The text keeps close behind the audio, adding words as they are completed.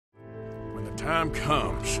When the time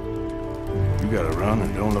comes, You gotta run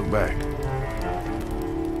and don't look back.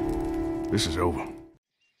 This is over.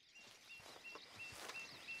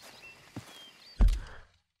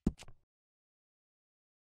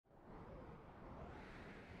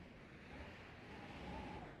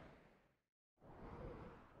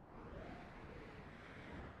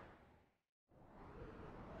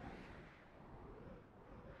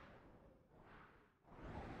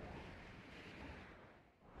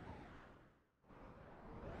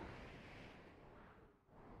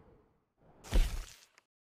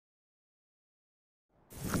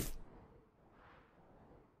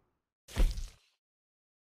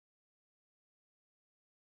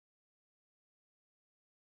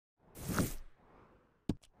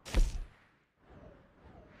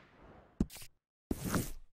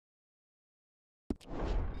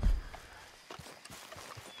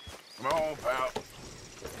 come on, pal.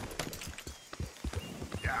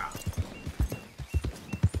 Yeah.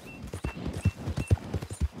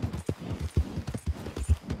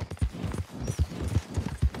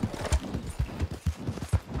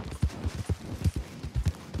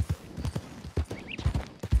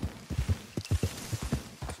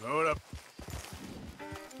 Slow it up.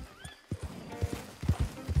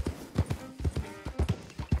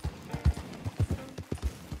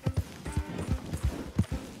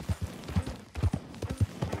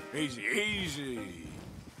 Easy, easy.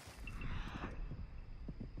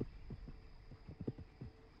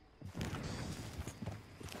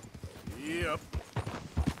 Yep.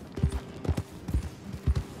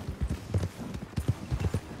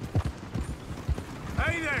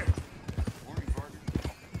 Hey there! Morning, Parker.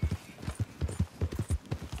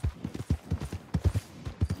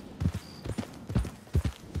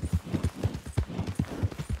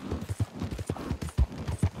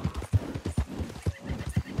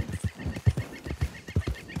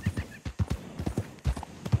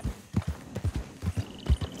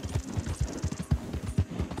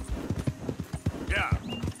 Yeah.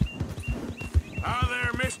 Hi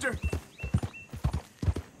there, mister.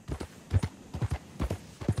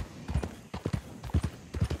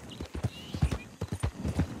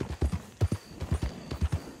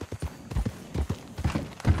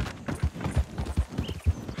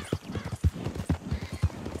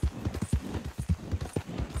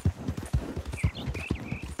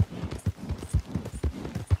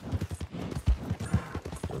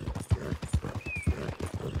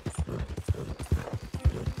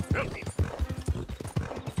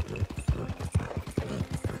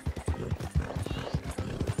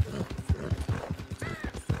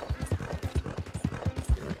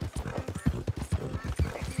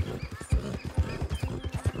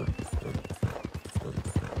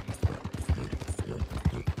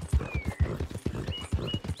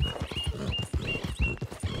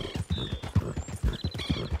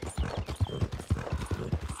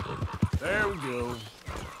 There we go.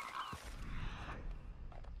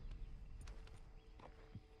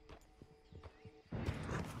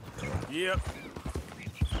 Yep.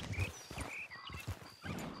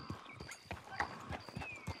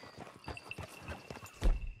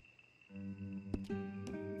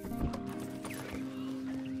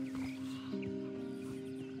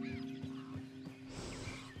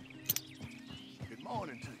 Good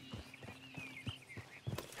morning to you.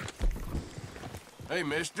 Hey,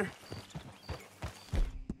 mister.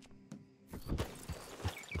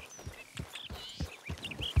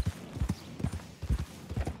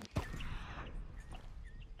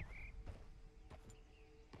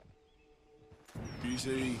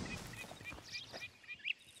 Easy.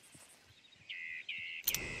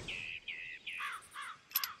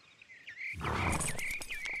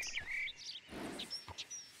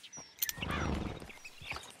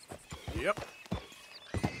 Yep.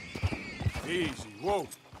 Easy. Whoa.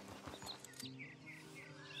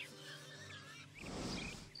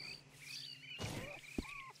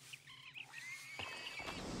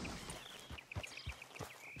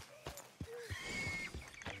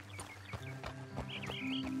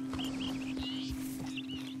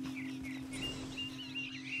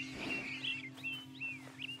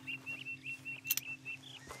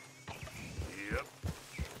 Yep.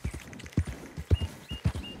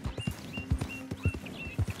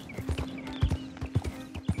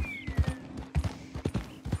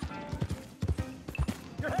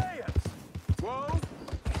 Your hands! Whoa!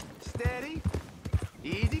 Steady.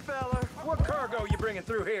 Easy, fella. What cargo you bringing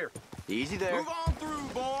through here? Easy there. Move on through,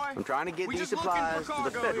 boy. I'm trying to get We these just looking for supplies to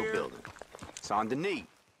the cargo federal here. building. Saint Denis.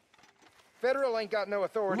 Federal ain't got no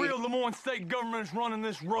authority. Real Lemoyne state government's running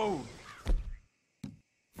this road.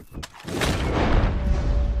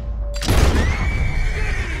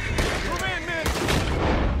 Move in,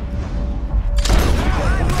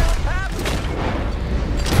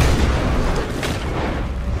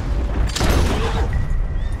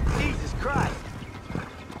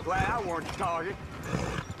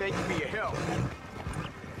 Be a help.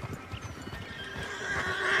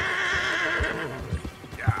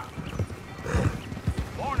 Yeah.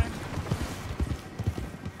 Morning.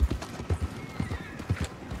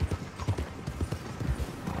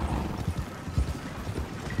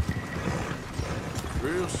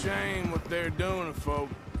 Real shame what they're doing to folk.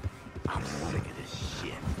 I'm sick of this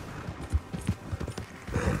shit.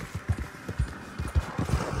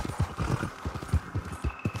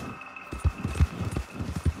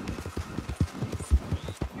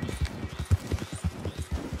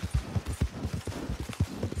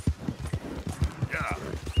 Yeah.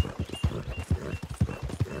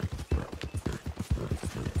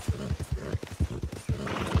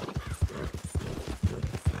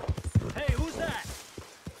 Hey, who's that?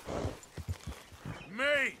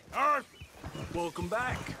 Me, Arthur. Welcome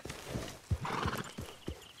back.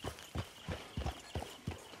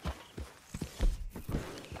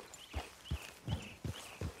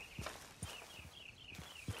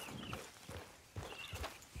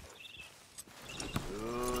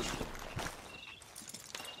 Good.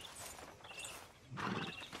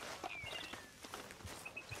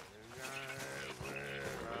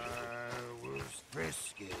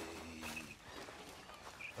 Frisky.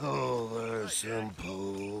 Over some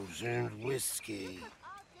poles and whiskey.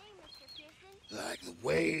 Like the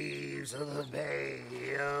waves of the Bay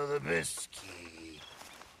of the Biscay.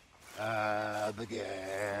 I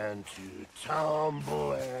began to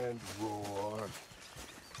tumble and roar.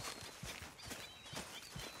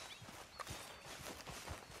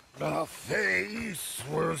 My face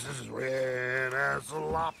was as red as a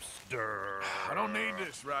lobster. I don't need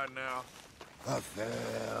this right now. I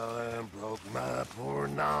fell and broke my poor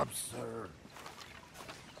knob, sir.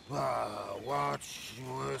 My watch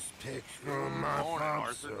was picked from my Morning, fob,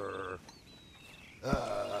 Arthur. sir.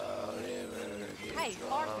 I'll never get Hey,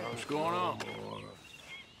 drunk Arthur. What's going on? anymore.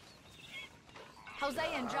 Jose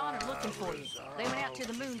and John are looking for you. They went out to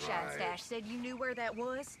the moonshine stash, said you knew where that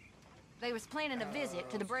was. They was planning a visit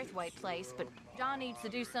to the Braithwaite place, but John needs to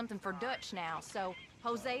do something for Dutch now, so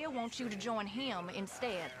Hosea wants you to join him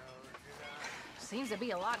instead. Seems to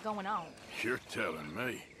be a lot going on. You're telling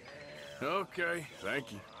me. Okay,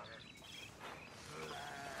 thank you.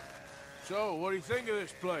 So, what do you think of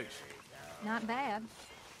this place? Not bad.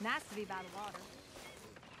 Nice to be by the water.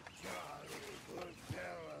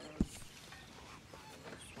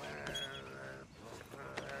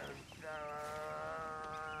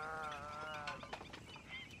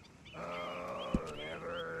 I'll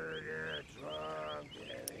never get drunk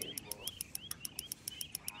anymore.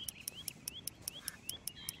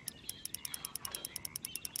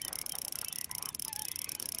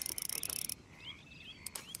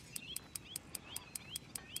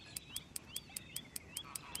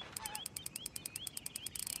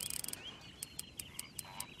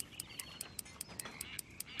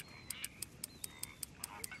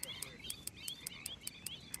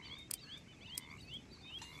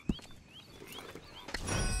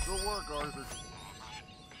 Good work, Arthur.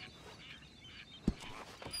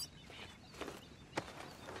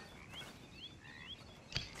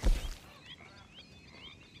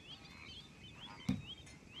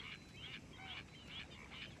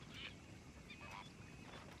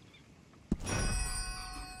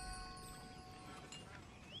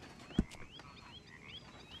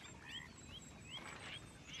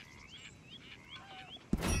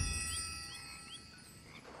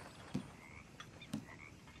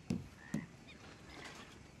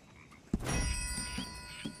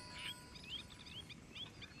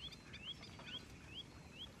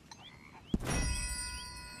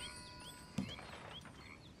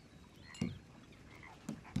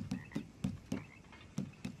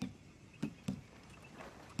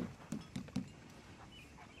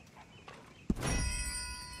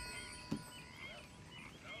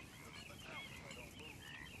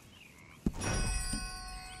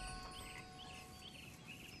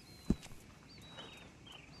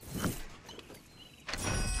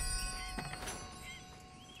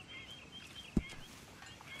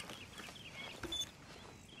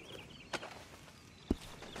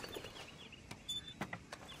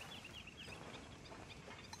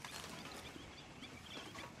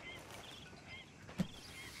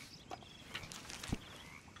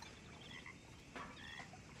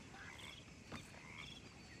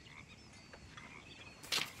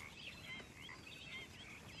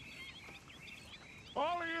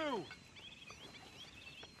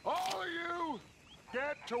 All of you,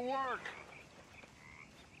 get to work.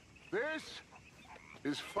 This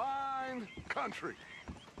is fine country.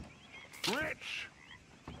 Rich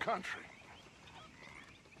country.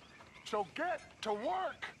 So get to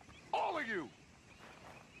work, all of you.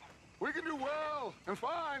 We can do well and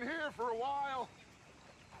fine here for a while.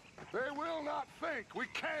 They will not think we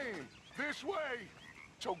came this way.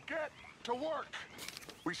 So get to work.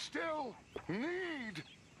 We still need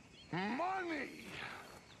money.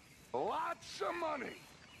 Lots of money.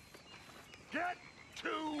 Get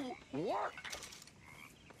to work.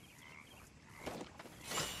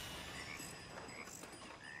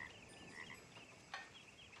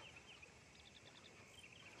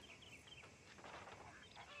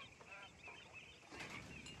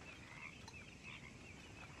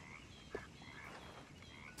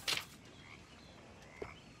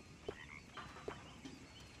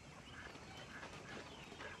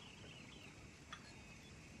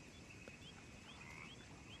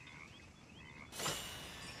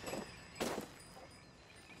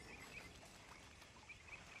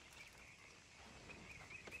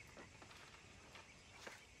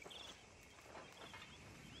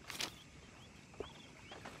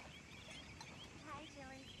 Hi,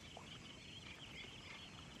 Joey.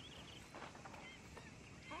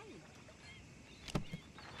 Hey.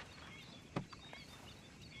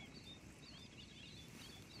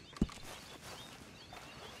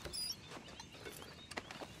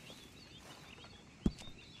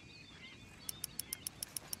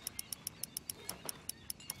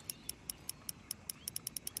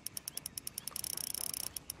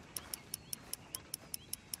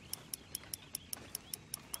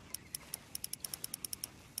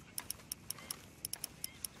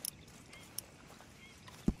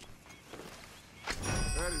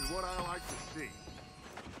 That is what I like to see.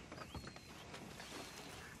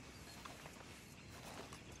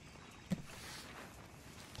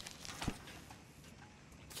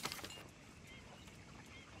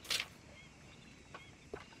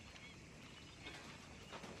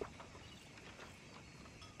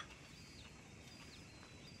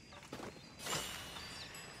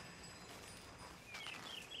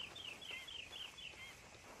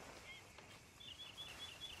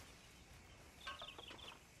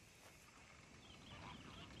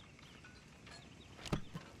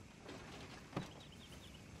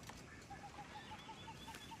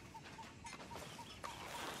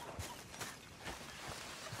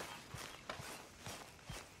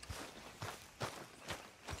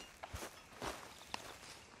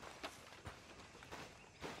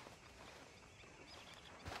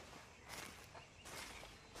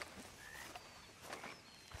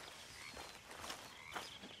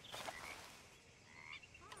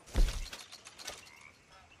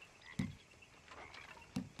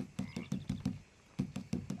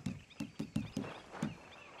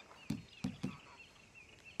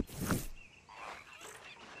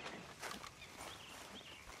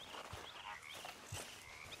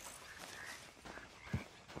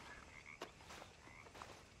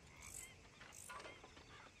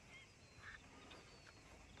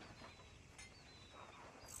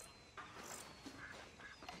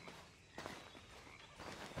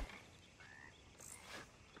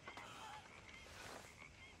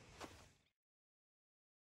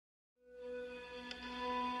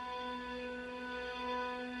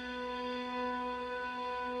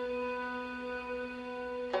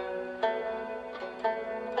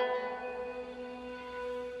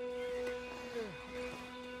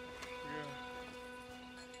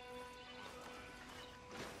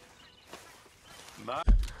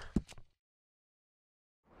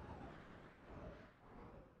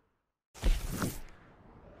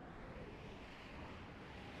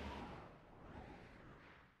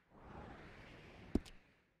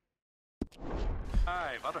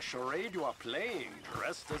 Aye, what a charade you are playing,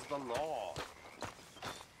 dressed as the law.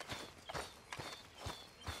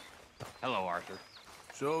 Hello, Arthur.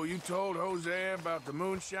 So you told Hosea about the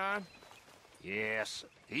moonshine? Yes,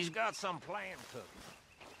 he's got some plan cooking.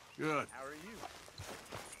 Good. How are you?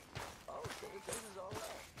 Oh, this is all right.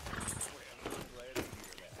 Well, I'm glad to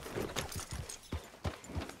hear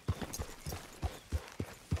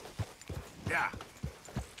that. Yeah.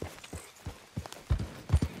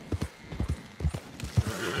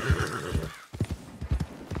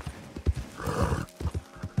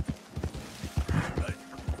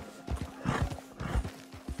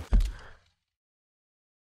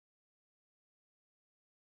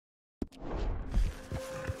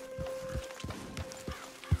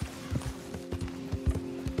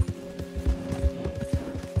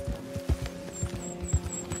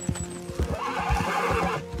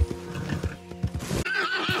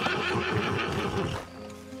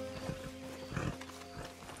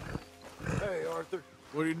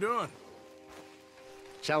 What are you doing?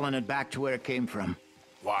 Selling it back to where it came from.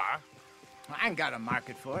 Why? I ain't got a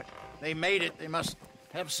market for it. They made it. They must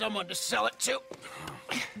have someone to sell it to.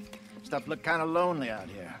 stuff look kind of lonely out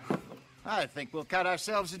here. I think we'll cut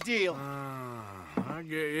ourselves a deal. I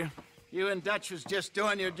get you. You and Dutch was just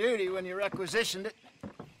doing your duty when you requisitioned it.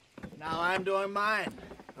 Now I'm doing mine.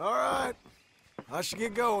 All right. I should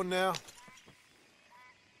get going now.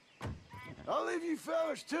 I'll leave you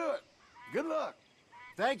fellas to it. Good luck.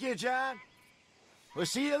 Thank you, John. We'll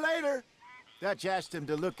see you later. Dutch asked him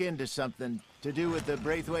to look into something to do with the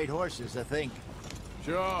Braithwaite horses, I think.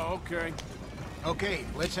 Sure, okay. Okay,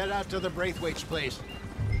 let's head out to the Braithwaite's place.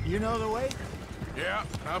 You know the way? Yeah,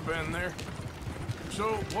 I've been there.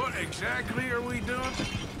 So, what exactly are we doing?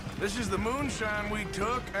 This is the moonshine we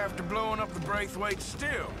took after blowing up the Braithwaite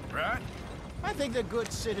still, right? I think the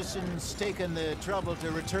good citizens taking the trouble to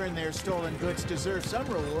return their stolen goods deserve some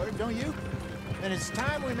reward, don't you? And it's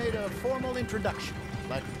time we made a formal introduction,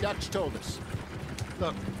 like Dutch told us.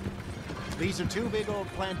 Look, these are two big old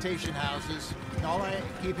plantation houses. All I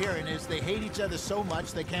keep hearing is they hate each other so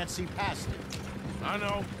much they can't see past it. I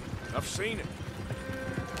know. I've seen it.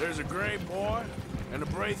 There's a gray boy and a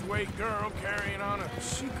Braithwaite girl carrying on a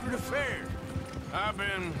secret affair. I've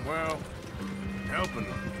been, well, helping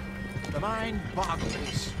them. The mind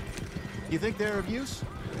boggles. You think they're of use?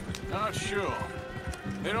 Not sure.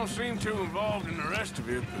 They don't seem too involved in the rest of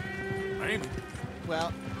it, but maybe.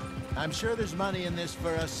 Well, I'm sure there's money in this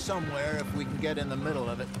for us somewhere if we can get in the middle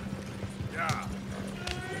of it. Yeah.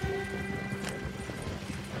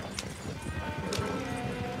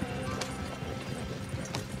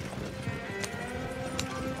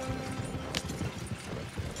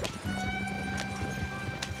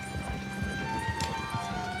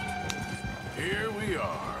 Here we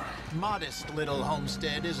are. Modest little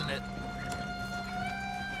homestead, isn't it?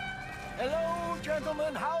 Hello,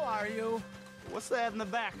 gentlemen. How are you? What's that in the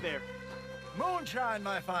back there? Moonshine,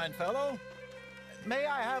 my fine fellow. May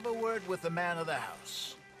I have a word with the man of the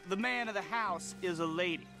house? The man of the house is a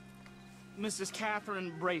lady. Mrs.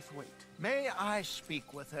 Catherine Braithwaite. May I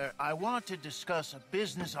speak with her? I want to discuss a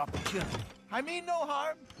business opportunity. I mean no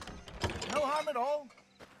harm. No harm at all.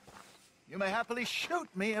 You may happily shoot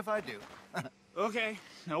me if I do. Okay.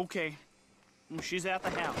 She's at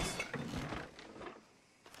the house.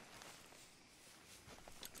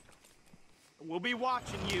 We'll be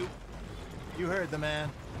watching you. You heard the man.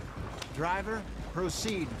 Driver,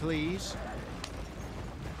 proceed, please.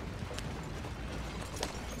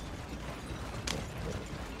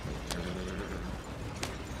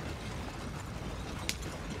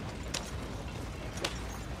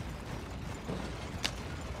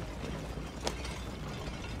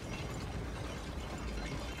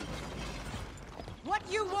 What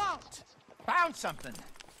you want? Found something.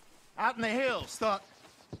 Out in the hills. Thought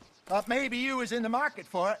maybe you was in the market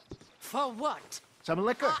for it. For what? Some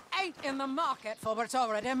liquor. I ain't in the market for what's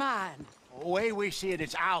already mine. The way we see it,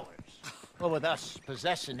 it's ours. Well, with us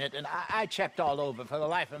possessing it, and I checked all over. For the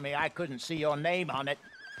life of me, I couldn't see your name on it.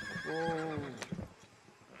 Oh.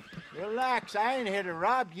 Relax, I ain't here to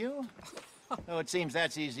rob you. Though it seems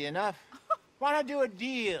that's easy enough. Why not do a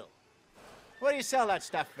deal? What do you sell that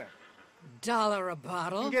stuff for? $1 a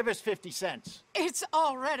bottle? Give us 50 cents. It's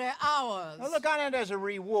already ours. Well, look on it as a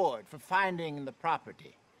reward for finding the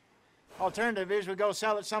property. Alternative is we go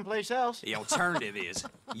sell it someplace else. The alternative is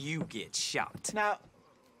you get shot. Now,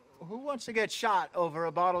 who wants to get shot over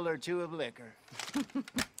a bottle or two of liquor?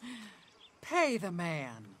 Pay the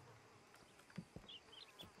man.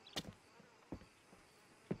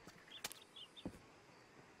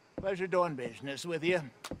 Pleasure doing business with you.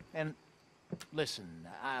 And listen,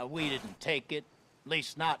 we didn't take it. At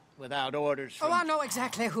least not without orders from... Oh, I know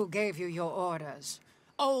exactly who gave you your orders.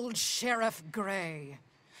 Old Sheriff Gray.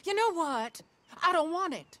 You know what? I don't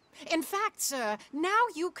want it. In fact, sir, now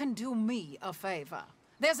you can do me a favor.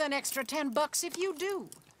 There's an extra $10 if you do.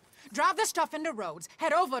 Drive the stuff into Rhodes,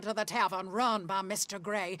 head over to the tavern run by Mr.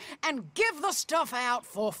 Gray, and give the stuff out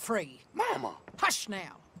for free. Mama! Hush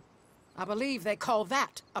now. I believe they call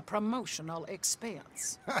that a promotional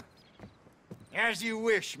expense. As you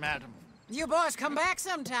wish, madam. You boys come back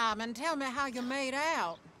sometime and tell me how you made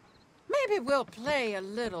out. Maybe we'll play a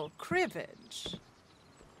little cribbage.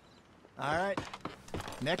 All right.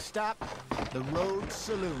 Next stop, the Rhodes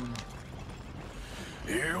Saloon.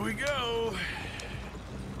 Here we go.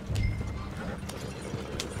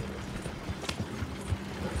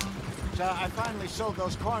 So I finally sold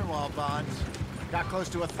those Cornwall bonds. Got close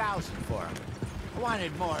to 1,000 for them. I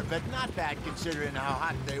wanted more, but not bad considering how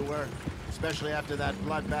hot they were. Especially after that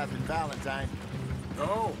bloodbath in Valentine.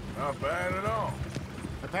 No, not bad at all.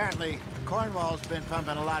 Apparently, Cornwall's been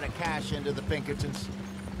pumping a lot of cash into the Pinkertons.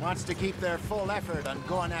 Wants to keep their full effort on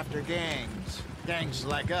going after gangs. Gangs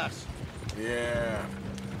like us. Yeah,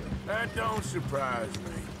 that don't surprise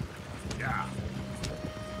me.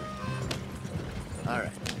 All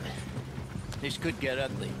right. This could get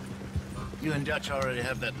ugly. You and Dutch already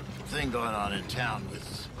have that thing going on in town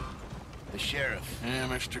with the sheriff. Yeah,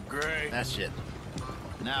 Mr. Gray. That's it.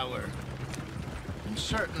 Now we're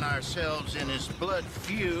inserting ourselves in his blood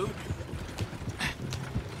feud.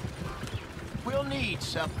 We'll need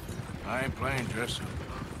something. I ain't playing dress up.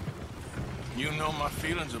 You know my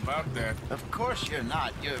feelings about that. Of course you're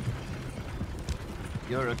not.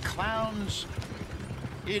 You're a clown's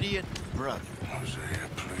idiot brother. Hosea,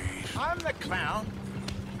 please. I'm the clown.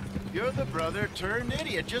 You're the brother turned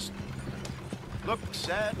idiot. Just look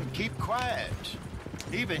sad and keep quiet.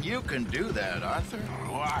 Even you can do that, Arthur.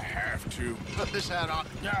 Oh, I have to. Put this hat on.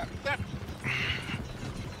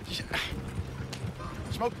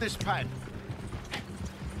 Smoke this pipe.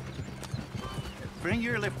 Bring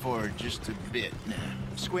your lip forward just a bit.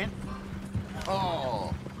 Squint.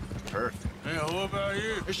 Oh, perfect. Yeah, what about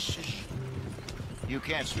you? Shh. You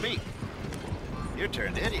can't speak. You're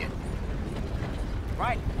turned idiot.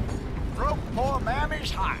 Right. Broke poor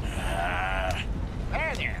Mammy's heart.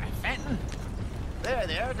 There, Fenton.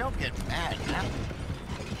 There, don't get mad now.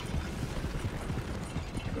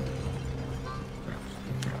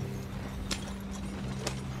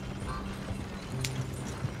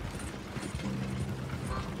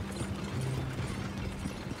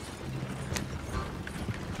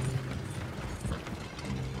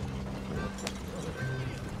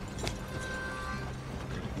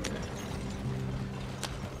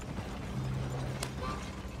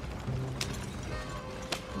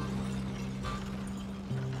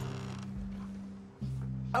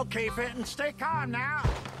 Okay, Fenton, stay calm now.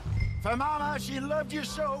 For Mama, she loved you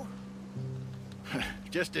so.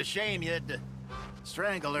 Just a shame you had to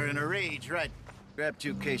strangle her in a rage, right? Grab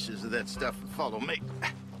 2 cases of that stuff and follow me.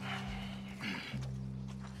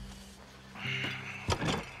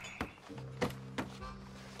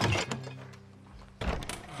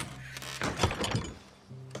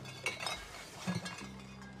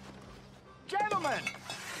 Gentlemen!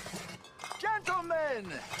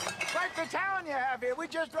 Quite the town you have here. We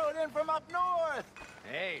just rode in from up north.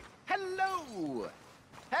 Hey. Hello.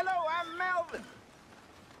 Hello, I'm Melvin.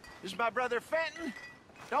 This is my brother Fenton.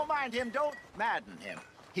 Don't mind him. Don't madden him.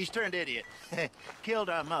 He's turned idiot. Killed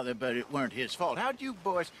our mother, but it weren't his fault. How'd you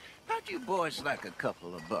boys like a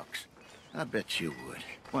couple of bucks? I bet you would.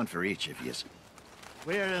 One for each of you.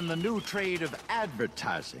 We're in the new trade of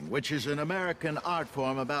advertising, which is an American art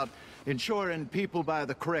form about ensuring people buy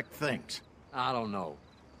the correct things. I don't know.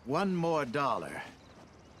 $1 more.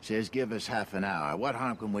 Says give us half an hour. What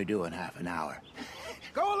harm can we do in half an hour?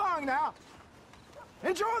 Go along now.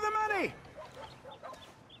 Enjoy the money.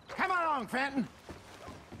 Come along, Fenton.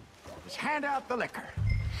 Just hand out the liquor.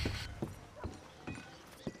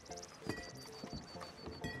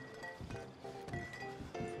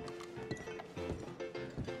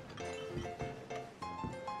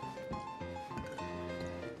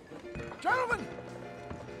 Gentlemen!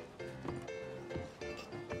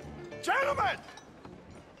 Gentlemen!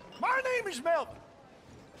 My name is Melvin.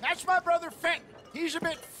 That's my brother Fenton. He's a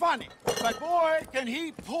bit funny, but boy, can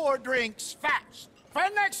he pour drinks fast. For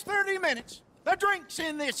the next 30 minutes, the drinks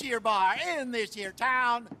in this here bar, in this here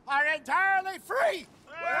town, are entirely free.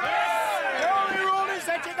 The only rule is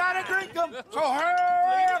that you gotta drink them, so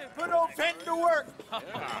hurry up, put old Fenton to work.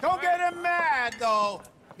 Don't get him mad, though.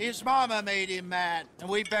 His mama made him mad, and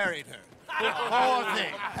we buried her. Poor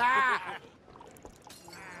thing.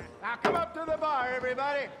 Now come up to the bar,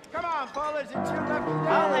 everybody. Come on, fellas, it's your lucky day.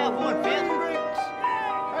 I'll have one, Fenton. Drinks.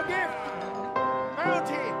 A gift.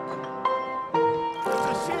 Bounty. It's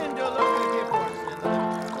a sin to look at a gift horse.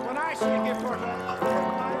 When I see a gift horse, I open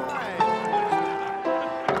my eyes.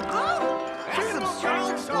 Oh, that's some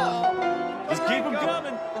strong stuff. Just keep them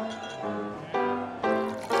coming.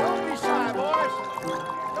 Don't be shy, boys.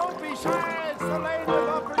 Don't be shy. It's the land of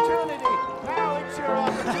opportunity. Now it's your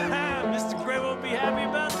opportunity. Mr. Gray won't be happy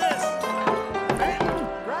about this.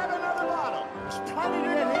 Grab another bottle. There's plenty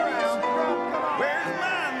to get here. Come on. Where's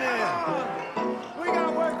mine then? We got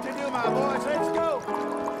work to do, my boys. Let's go.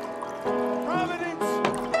 Providence.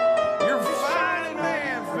 You're a fine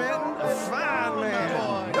man, Fenton. A fine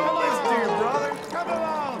man. Don't listen to your brother. Come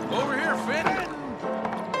along. Over here, Fenton.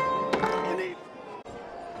 You need...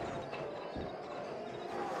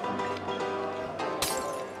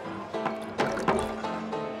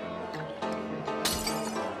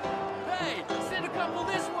 Hey, send a couple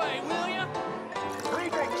this way, will ya? 3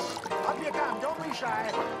 drinks. Up you come. Don't be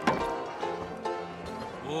shy.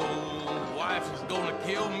 Oh, wife is gonna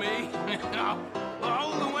kill me. I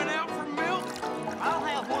only went out for milk. I'll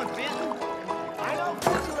have one, Fenton. I know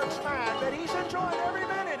Fenton looks mad, but he's enjoying every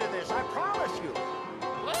minute of this. I promise you.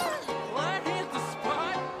 Well, that hit the spot.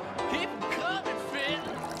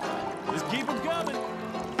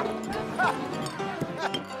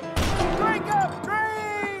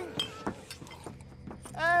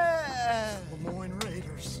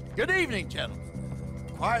 Good evening, gentlemen.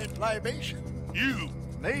 Quiet libation? You!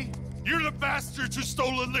 Me? You're the bastards who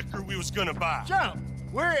stole the liquor we was gonna buy! Gentlemen,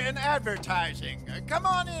 we're in advertising. Come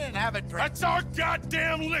on in and have a drink. That's our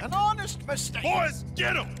goddamn liquor! An honest mistake. Boys,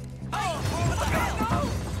 get him!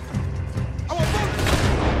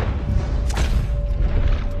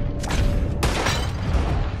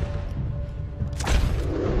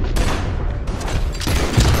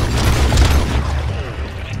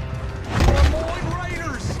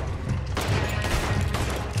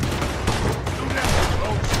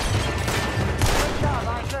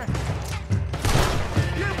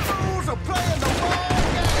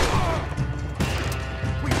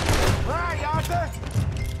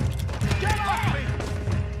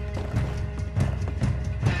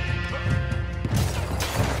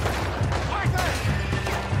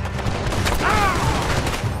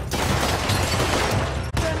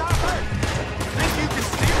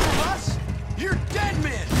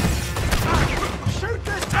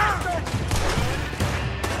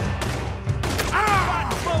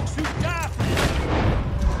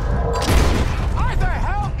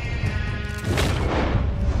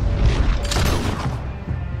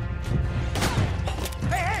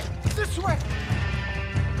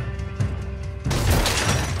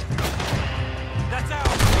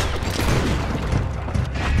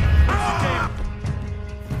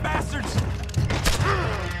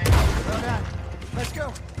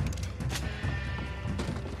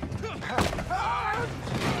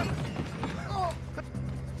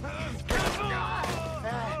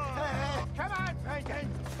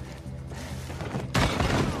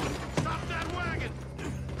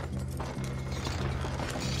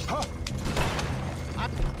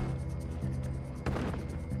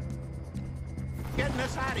 Getting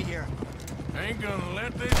us out of here. Ain't gonna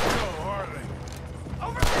let this go, are they?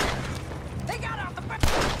 Over there! They got out the back!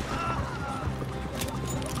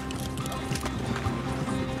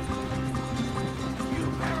 You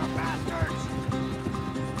pair of bastards!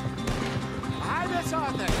 Behind us,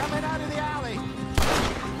 Arthur, coming out of the alley.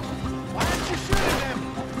 Why aren't you shooting them?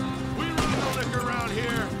 We run no liquor around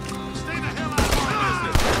here. Stay the hell out of our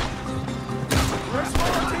business! There's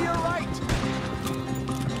more to your right.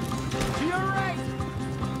 To your right.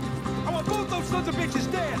 I want both those sons of bitches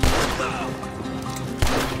dead!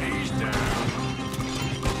 He's down.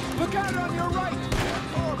 Look out on your right.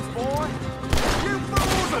 Corpse, boy. You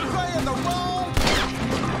fools are playing the wrong.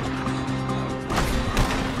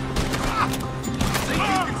 Think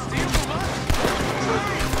you can steal from us?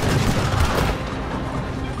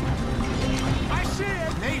 I see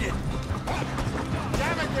it. Need it.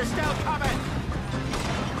 Damn it, they're still coming.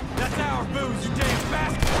 That's our booze, you damn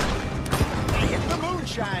bastard! They hit the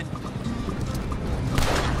moonshine.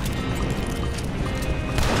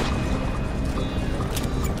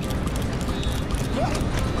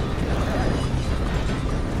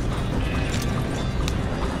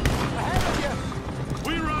 Ahead of you.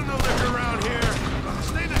 We run no liquor around here.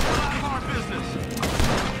 Stay the hell out of our business.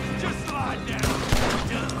 Just slide down.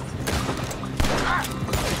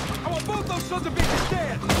 I want both those sons of bitches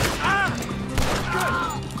dead! Good.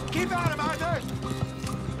 Keep at him, Arthur.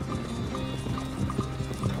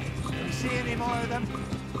 You see any more of them?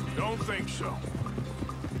 Don't think so.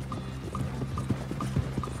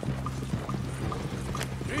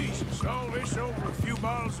 Jesus, all this over a few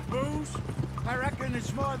bottles of booze? I reckon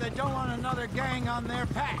it's more they don't want another gang on their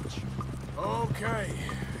patch. Okay.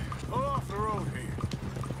 Pull off the road here.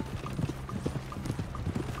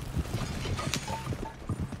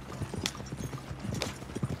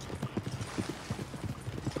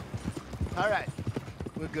 All right.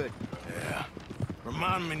 We're good. Yeah.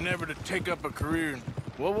 Remind me never to take up a career in...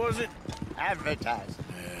 What was it? Advertising.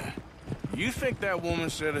 Yeah. You think that woman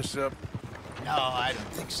set us up? No, I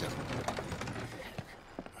don't think so.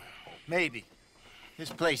 Maybe.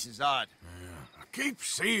 This place is odd. Yeah. I keep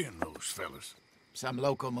seeing those fellas. Some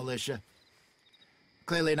local militia.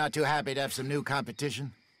 Clearly not too happy to have some new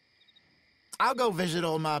competition. I'll go visit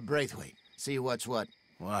old Ma Braithwaite, see what's what.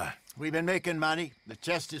 Why? We've been making money. The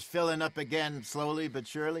chest is filling up again, slowly but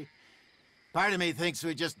surely. Part of me thinks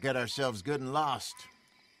we just get ourselves good and lost.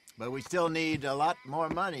 But we still need a lot more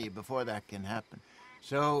money before that can happen.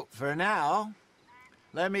 So, for now,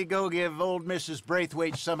 let me go give old Mrs.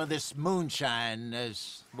 Braithwaite some of this moonshine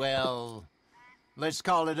as, well, let's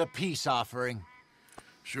call it a peace offering.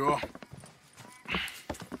 Sure.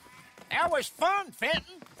 That was fun,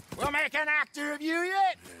 Fenton. We'll make an actor of you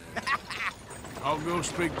yet. Yeah. I'll go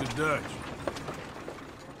speak to Dutch.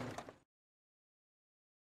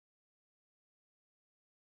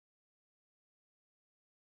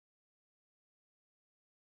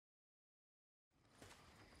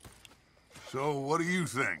 So, what do you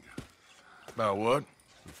think? About what?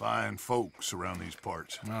 The fine folks around these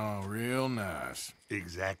parts. Oh, real nice.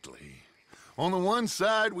 Exactly. On the one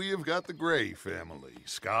side, we have got the Gray family.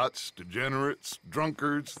 Scots, degenerates,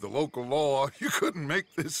 drunkards, the local law. You couldn't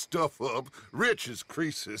make this stuff up. Rich as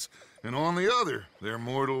Croesus. And on the other, their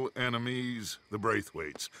mortal enemies, the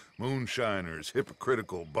Braithwaites. Moonshiners,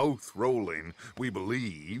 hypocritical, both rolling, we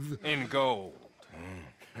believe. In gold.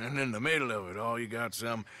 And in the middle of it all, you got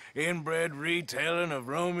some inbred retelling of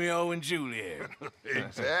Romeo and Juliet.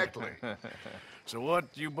 Exactly. So what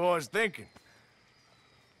you boys thinking?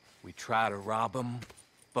 We try to rob them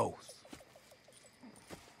both.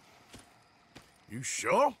 You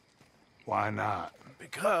sure? Why not?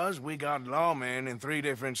 Because we got lawmen in 3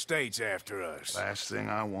 different states after us. Last thing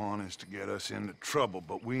I want is to get us into trouble,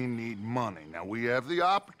 but we need money. Now, we have the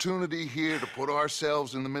opportunity here to put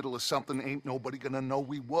ourselves in the middle of something ain't nobody gonna know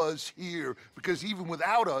we was here, because even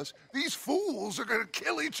without us, these fools are gonna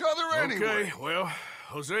kill each other anyway. Okay, well,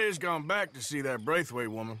 Hosea's gone back to see that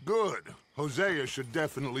Braithwaite woman. Good. Hosea should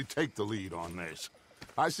definitely take the lead on this.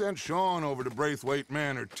 I sent Sean over to Braithwaite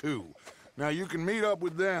Manor, too. Now, you can meet up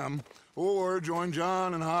with them, or join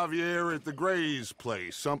John and Javier at the Gray's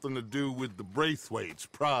place. Something to do with the Braithwaites'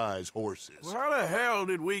 prize horses. Well, how the hell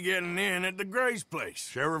did we get in at the Gray's place?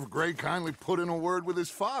 Sheriff Gray kindly put in a word with his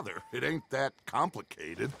father. It ain't that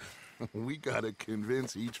complicated. We gotta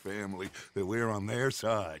convince each family that we're on their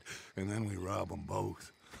side, and then we rob them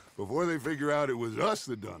both. Before they figure out it was us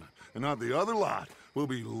that done it, and not the other lot, we'll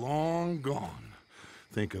be long gone.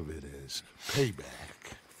 Think of it as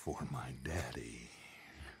payback for my daddy.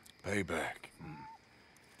 Payback.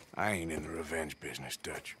 I ain't in the revenge business,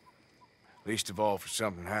 Dutch. Least of all for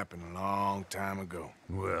something happened a long time ago.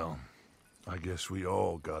 Well, I guess we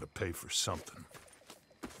all gotta pay for something.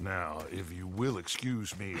 Now, if you will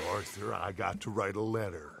excuse me, Arthur, I got to write a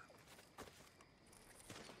letter.